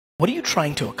What are you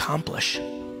trying to accomplish?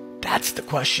 That's the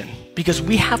question. Because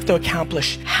we have to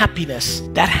accomplish happiness.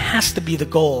 That has to be the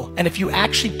goal. And if you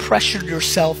actually pressure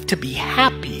yourself to be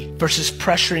happy versus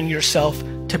pressuring yourself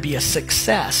to be a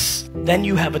success, then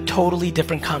you have a totally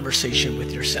different conversation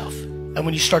with yourself. And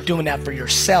when you start doing that for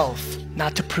yourself,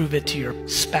 not to prove it to your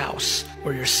spouse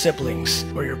or your siblings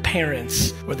or your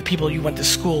parents or the people you went to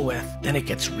school with, then it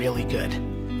gets really good.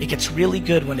 It gets really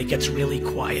good when it gets really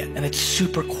quiet. And it's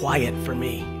super quiet for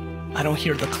me. I don't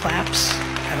hear the claps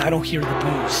and I don't hear the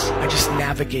boos. I just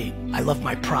navigate. I love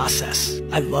my process.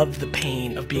 I love the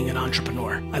pain of being an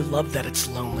entrepreneur. I love that it's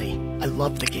lonely. I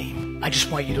love the game. I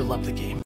just want you to love the game.